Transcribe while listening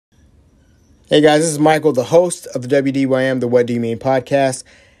Hey guys, this is Michael, the host of the WDYM, the What Do You Mean podcast.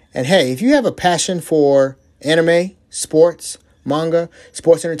 And hey, if you have a passion for anime, sports, manga,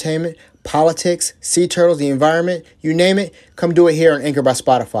 sports entertainment, politics, sea turtles, the environment, you name it, come do it here on Anchor by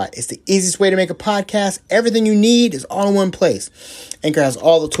Spotify. It's the easiest way to make a podcast. Everything you need is all in one place. Anchor has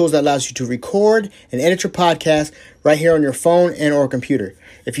all the tools that allows you to record and edit your podcast right here on your phone and or computer.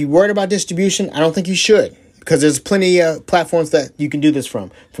 If you're worried about distribution, I don't think you should, because there's plenty of platforms that you can do this from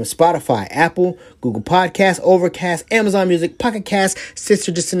Spotify, Apple, Google Podcasts, Overcast, Amazon Music, Pocket Cast,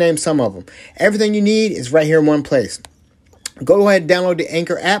 Stitcher, just to name some of them. Everything you need is right here in one place. Go ahead and download the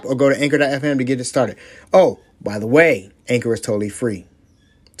Anchor app or go to anchor.fm to get it started. Oh, by the way, Anchor is totally free.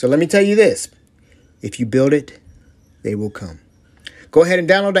 So let me tell you this. If you build it, they will come. Go ahead and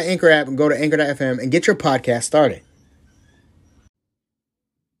download the Anchor app and go to anchor.fm and get your podcast started.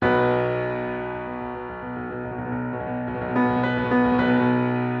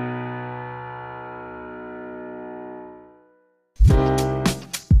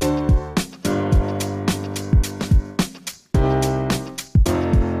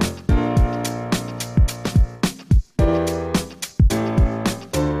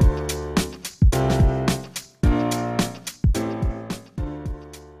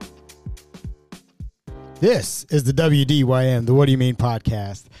 This is the WDYM, the What Do You Mean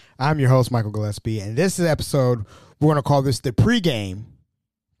podcast. I'm your host, Michael Gillespie, and this is an episode, we're going to call this the pregame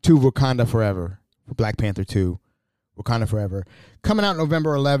to Wakanda Forever, for Black Panther 2, Wakanda Forever, coming out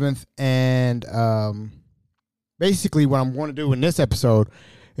November 11th, and basically what I'm going to do in this episode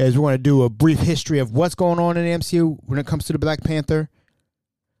is we're going to do a brief history of what's going on in the MCU when it comes to the Black Panther,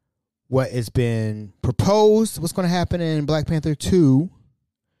 what has been proposed, what's going to happen in Black Panther 2,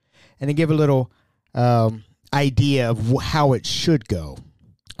 and then give a little idea of how it should go,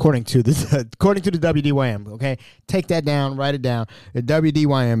 according to the WDYM. Okay, take that down, write it down. The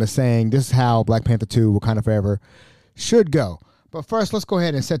WDYM is saying this is how Black Panther 2 Wakanda Forever should go. But first, let's go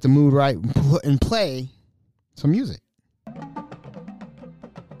ahead and set the mood right and play some music.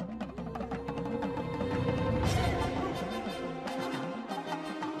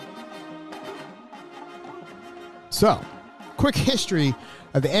 So, quick history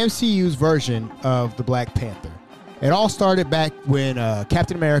of the MCU's version of the Black Panther. It all started back when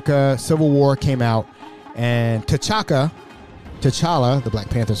Captain America Civil War came out, and T'Challa, the Black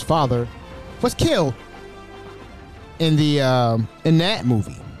Panther's father, was killed in that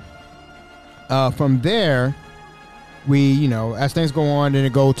movie. From there, we, as things go on and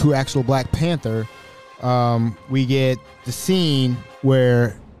it go to actual Black Panther, we get the scene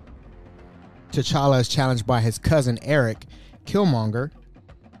where T'Challa is challenged by his cousin Eric, Killmonger,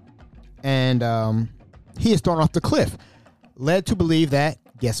 and he is thrown off the cliff, led to believe that,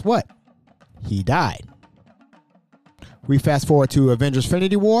 guess what? He died. We fast forward to Avengers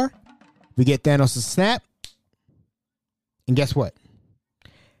Infinity War. We get Thanos' snap. And guess what?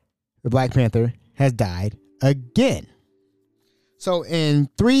 The Black Panther has died again. So in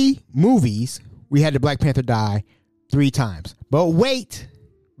 3 movies, we had the Black Panther die 3 times. But wait,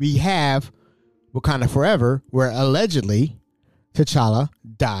 we have Wakanda Forever, where allegedly T'Challa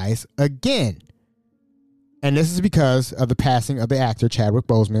dies again. And this is because of the passing of the actor Chadwick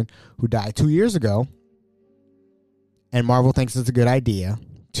Boseman, who died 2 years ago. And Marvel thinks it's a good idea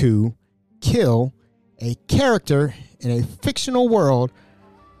to kill a character in a fictional world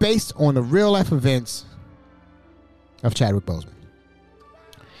based on the real life events of Chadwick Boseman.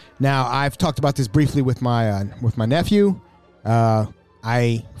 Now, I've talked about this briefly with my nephew.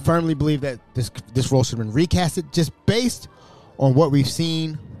 I firmly believe that this role should have been recasted just based on what we've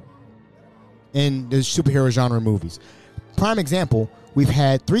seen in the superhero genre movies. Prime example, we've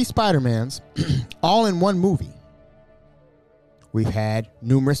had 3 Spider-Mans all in one movie. We've had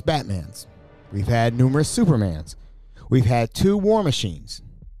numerous Batmans. We've had numerous Supermans. We've had 2 War Machines.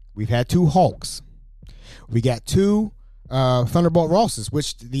 We've had 2 Hulks. We got 2 Thunderbolt Rosses,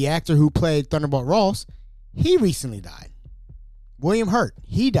 which the actor who played Thunderbolt Ross, he recently died. William Hurt,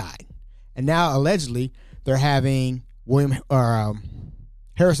 he died. And now allegedly they're having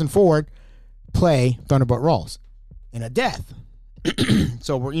Harrison Ford play Thunderbolt Ross in a death.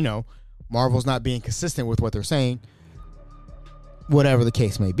 So we're, Marvel's not being consistent with what they're saying, whatever the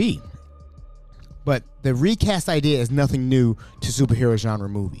case may be. But the recast idea is nothing new to superhero genre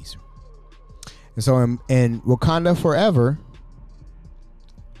movies. And so in Wakanda Forever,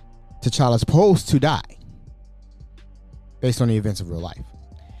 T'Challa's supposed to die based on the events of real life.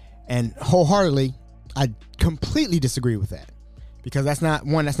 And wholeheartedly, I completely disagree with that, because that's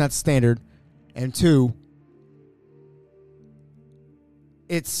not standard, and 2,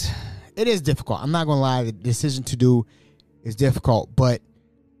 it is difficult. I'm not going to lie. The decision to do is difficult, but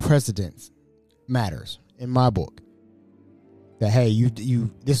precedents matters in my book. That, hey, you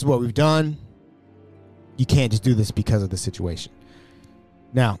this is what we've done. You can't just do this because of the situation.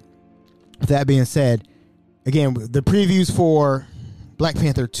 Now, with that being said, again, the previews for Black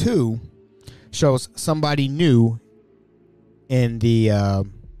Panther 2 shows somebody new in a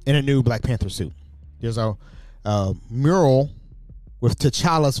new Black Panther suit. There's a mural with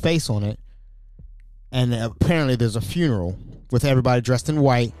T'Challa's face on it, and apparently there's a funeral with everybody dressed in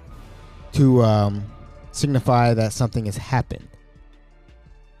white to signify that something has happened.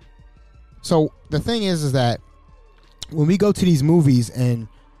 So the thing is that when we go to these movies and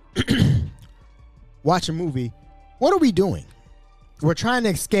watch a movie, what are we doing? We're trying to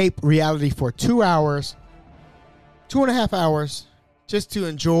escape reality for 2 hours, 2.5 hours, just to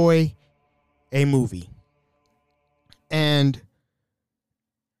enjoy a movie. And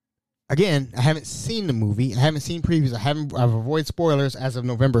again, I haven't seen the movie. I haven't seen previews. I've avoided spoilers as of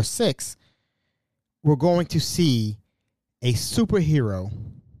November 6th. We're going to see a superhero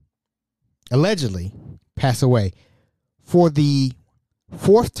allegedly pass away for the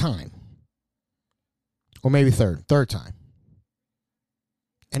 4th time, or maybe third time.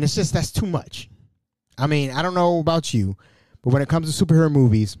 And it's just, that's too much. I mean, I don't know about you, but when it comes to superhero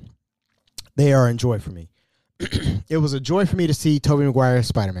movies, they are a joy for me. It was a joy for me to see Tobey Maguire's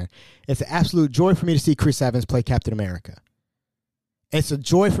Spider-Man. It's an absolute joy for me to see Chris Evans play Captain America. It's a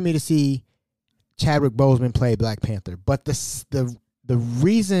joy for me to see Chadwick Boseman play Black Panther. But the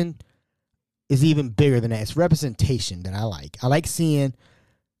reason is even bigger than that. It's representation that I like. I like seeing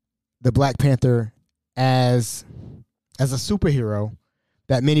the Black Panther as a superhero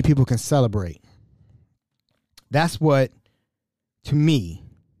that many people can celebrate. That's what, to me,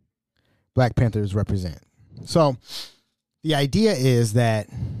 Black Panthers represent. So the idea is that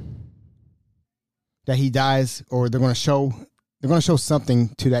he dies, or they're going to show something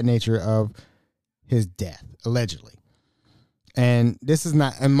to that nature of his death, allegedly. And this is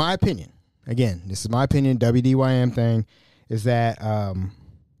not, in my opinion, again, this is my opinion, WDYM thing, is that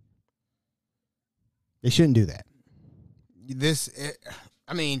they shouldn't do that.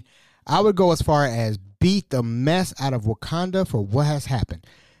 I would go as far as beat the mess out of Wakanda for what has happened.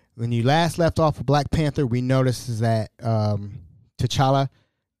 When you last left off of Black Panther, we noticed that T'Challa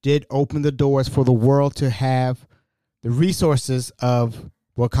did open the doors for the world to have the resources of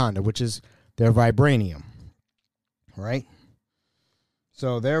Wakanda, which is their vibranium, right?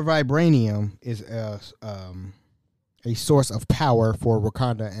 So their vibranium is a source of power for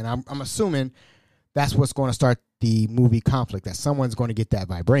Wakanda, and I'm assuming that's what's going to start the movie conflict, that someone's going to get that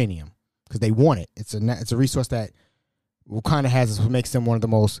vibranium because they want it. It's a resource that Wakanda has, is what makes them one of the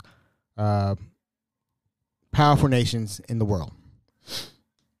most powerful nations in the world.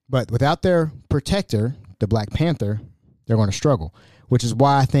 But without their protector, the Black Panther, they're going to struggle, which is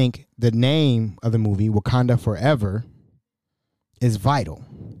why I think the name of the movie, Wakanda Forever, is vital.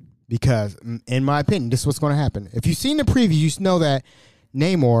 Because, in my opinion, this is what's going to happen. If you've seen the preview, you know that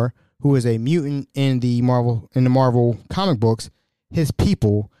Namor, who is a mutant in the Marvel comic books, his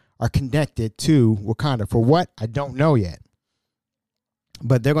people are connected to Wakanda. For what? I don't know yet.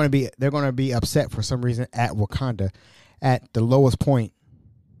 But they're going to be upset for some reason at Wakanda at the lowest point,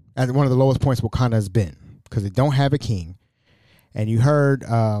 at one of the lowest points Wakanda has been, because they don't have a king. And you heard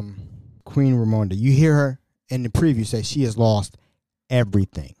Queen Ramonda. You hear her in the preview say she has lost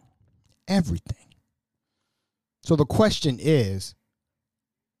everything. Everything. So the question is,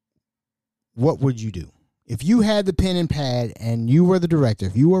 what would you do? If you had the pen and pad and you were the director,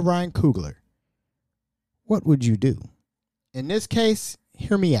 if you were Ryan Coogler, what would you do? In this case,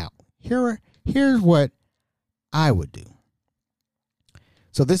 hear me out. Here's what I would do.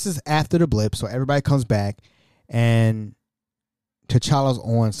 So this is after the blip, so everybody comes back, and T'Challa's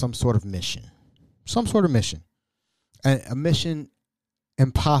on some sort of mission. Some sort of mission. A mission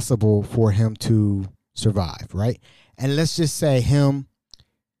impossible for him to survive, right? And let's just say he's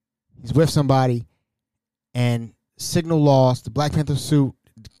with somebody, and signal lost. The Black Panther suit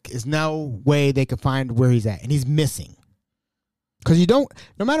is no way they could find where he's at, and he's missing. Because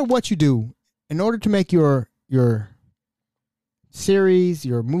no matter what you do, in order to make your series,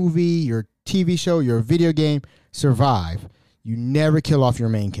 your movie, your TV show, your video game survive, you never kill off your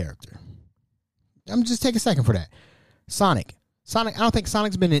main character. I'm just take a second for that. Sonic, I don't think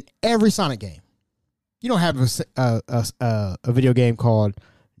Sonic's been in every Sonic game. You don't have a video game called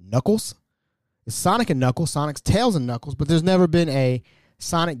Knuckles. It's Sonic and Knuckles, Sonic's Tails and Knuckles, but there's never been a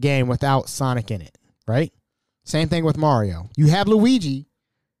Sonic game without Sonic in it, right? Same thing with Mario. You have Luigi,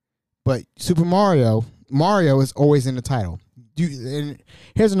 but Super Mario is always in the title. And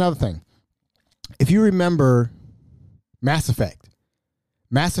here's another thing. If you remember Mass Effect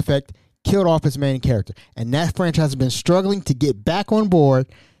killed off its main character. And that franchise has been struggling to get back on board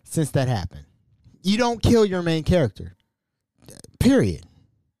since that happened. You don't kill your main character. Period.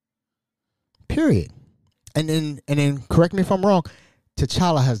 And then correct me if I'm wrong,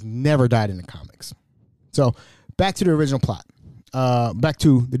 T'Challa has never died in the comics. So back to the original plot. Back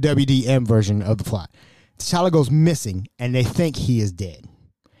to the WDM version of the plot. T'Challa goes missing and they think he is dead.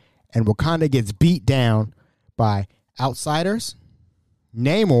 And Wakanda gets beat down by outsiders,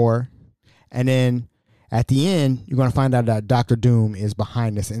 Namor, and then at the end, you're going to find out that Dr. Doom is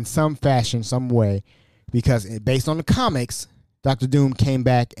behind this in some fashion, some way, because based on the comics, Dr. Doom came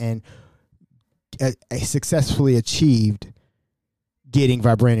back and successfully achieved getting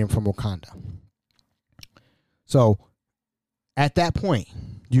vibranium from Wakanda. So at that point,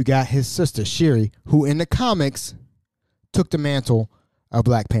 you got his sister, Shuri, who in the comics took the mantle of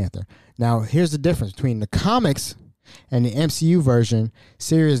Black Panther. Now, here's the difference between the comics and the MCU version.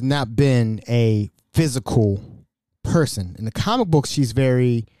 Shuri has not been a physical person. In the comic books, she's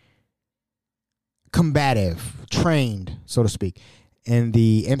very combative, trained, so to speak. In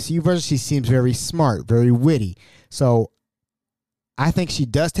the MCU version, she seems very smart, very witty. So I think she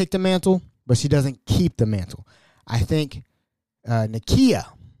does take the mantle, but she doesn't keep the mantle. I think Nakia,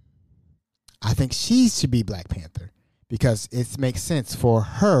 I think she should be Black Panther because it makes sense for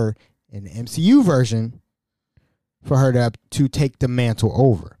her in the MCU version for her to take the mantle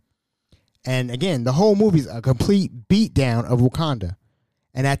over. And again, the whole movie is a complete beatdown of Wakanda.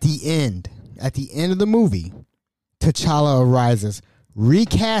 And at the end of the movie, T'Challa arises,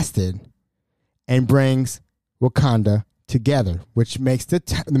 recasted, and brings Wakanda together, which makes the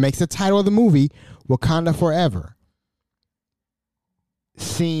title of the movie, Wakanda Forever,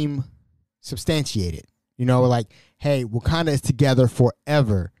 seem substantiated. You know, like, hey, Wakanda is together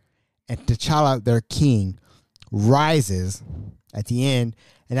forever. And T'Challa, their king, rises at the end,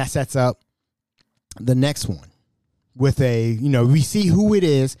 and that sets up the next one with we see who it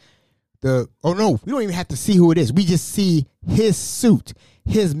is. We don't even have to see who it is. We just see his suit,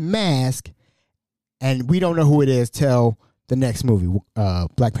 his mask, and we don't know who it is till the next movie,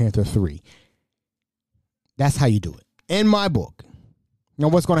 Black Panther 3. That's how you do it. In my book. You know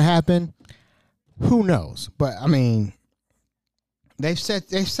what's going to happen? Who knows? But I mean, they've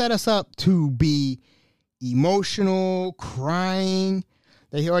set us up to be emotional, crying.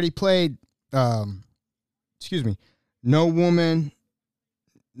 They already played No Woman,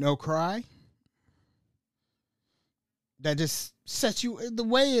 No Cry. That just sets you the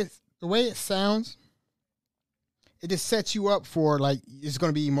way it sounds. It just sets you up for like it's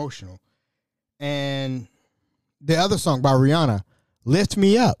going to be emotional. And the other song by Rihanna, Lift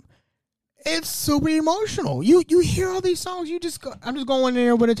Me Up. It's super emotional. You hear all these songs, I'm just going in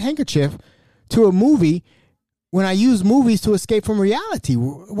there with a handkerchief to a movie when I use movies to escape from reality,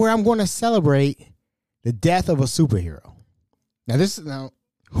 where I'm going to celebrate the death of a superhero. Now,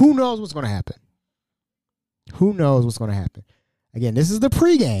 who knows what's going to happen? Who knows what's going to happen? Again, this is the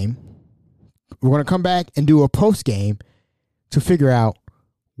pregame. We're going to come back and do a postgame to figure out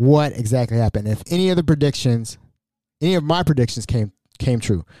what exactly happened. If any of my predictions came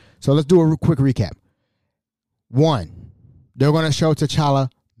true. So let's do a quick recap. 1, they're going to show T'Challa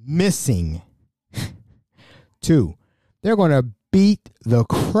missing. 2, they're going to beat the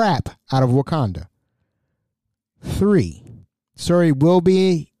crap out of Wakanda. 3, Shuri will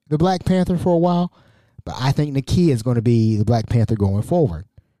be the Black Panther for a while, but I think Nakia is going to be the Black Panther going forward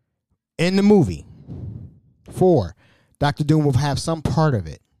in the movie. 4, Dr. Doom will have some part of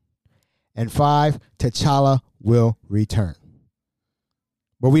it. And 5, T'Challa will return.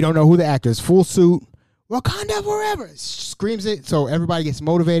 But we don't know who the actor is. Full suit, Wakanda forever, screams it so everybody gets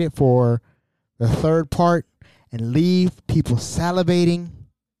motivated for the third part and leave people salivating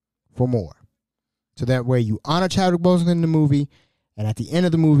for more. So that way you honor Chadwick Boseman in the movie, and at the end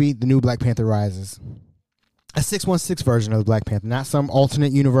of the movie, the new Black Panther rises. A 616 version of the Black Panther, not some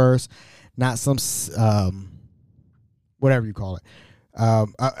alternate universe, not some whatever you call it.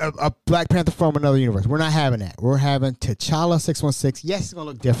 A Black Panther from another universe. We're not having that. We're having T'Challa 616. Yes, it's going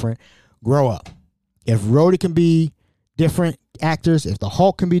to look different. Grow up. If Rhodey can be different actors, if the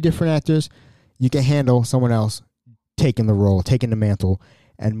Hulk can be different actors, you can handle someone else taking the role, taking the mantle,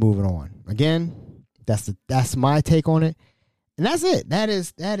 and moving on. Again, that's my take on it. And that's it. That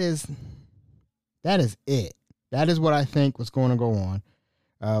is it. That is what I think was going to go on.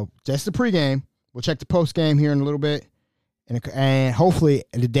 Just the pregame. We'll check the postgame here in a little bit. And hopefully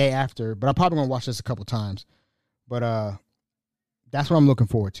the day after, but I'm probably going to watch this a couple times. But that's what I'm looking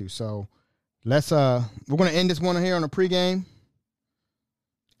forward to. So we're going to end this one here on the pregame.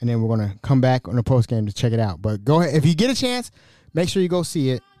 And then we're going to come back on the postgame to check it out. But go ahead. If you get a chance, make sure you go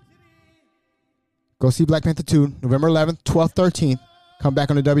see it. Go see Black Panther 2, November 11th, 12th, 13th. Come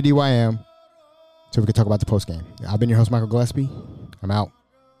back on the WDYM so we can talk about the post game. I've been your host, Michael Gillespie. I'm out.